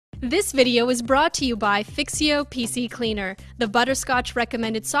This video is brought to you by Fixio PC Cleaner, the Butterscotch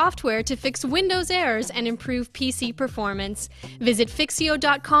recommended software to fix Windows errors and improve PC performance. Visit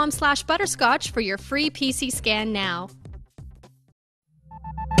Fixio.com/butterscotch for your free PC scan now.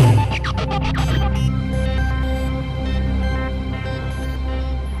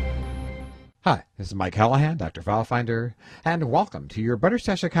 Hi, this is Mike Callahan, Dr. FileFinder, and welcome to your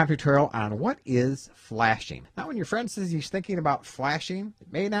Butterscotch.com tutorial on what is flashing. Now, when your friend says he's thinking about flashing,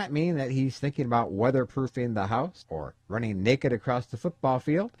 it may not mean that he's thinking about weatherproofing the house or running naked across the football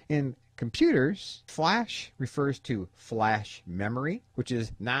field. In computers, flash refers to flash memory, which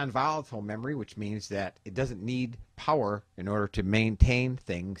is non-volatile memory, which means that it doesn't need power in order to maintain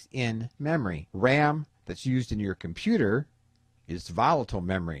things in memory. RAM that's used in your computer is volatile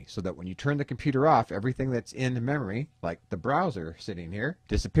memory, so that when you turn the computer off, everything that's in memory, like the browser sitting here,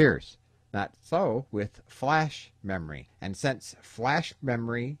 disappears. Not so with flash memory. And since flash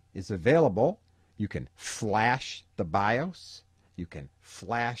memory is available, you can flash the BIOS, you can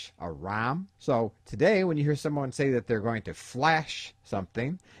flash a ROM. So today, when you hear someone say that they're going to flash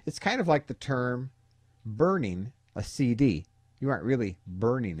something, it's kind of like the term burning a CD. You aren't really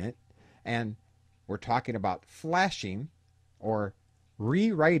burning it. And we're talking about flashing or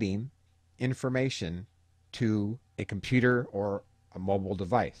rewriting information to a computer or a mobile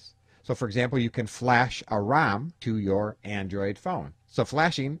device. So for example, you can flash a ROM to your Android phone. So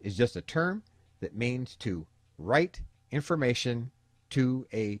flashing is just a term that means to write information to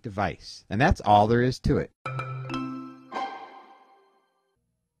a device. And that's all there is to it.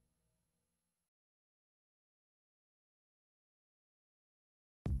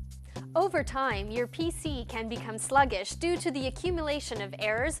 Over time, your PC can become sluggish due to the accumulation of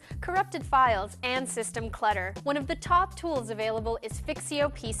errors, corrupted files, and system clutter. One of the top tools available is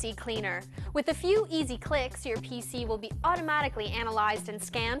Fixio PC Cleaner. With a few easy clicks, your PC will be automatically analyzed and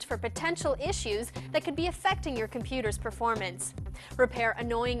scanned for potential issues that could be affecting your computer's performance. Repair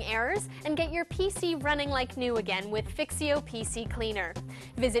annoying errors and get your PC running like new again with Fixio PC Cleaner.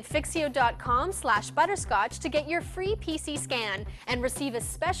 Visit Fixio.com/butterscotch to get your free PC scan and receive a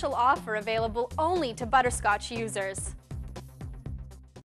special offer available only to Butterscotch users.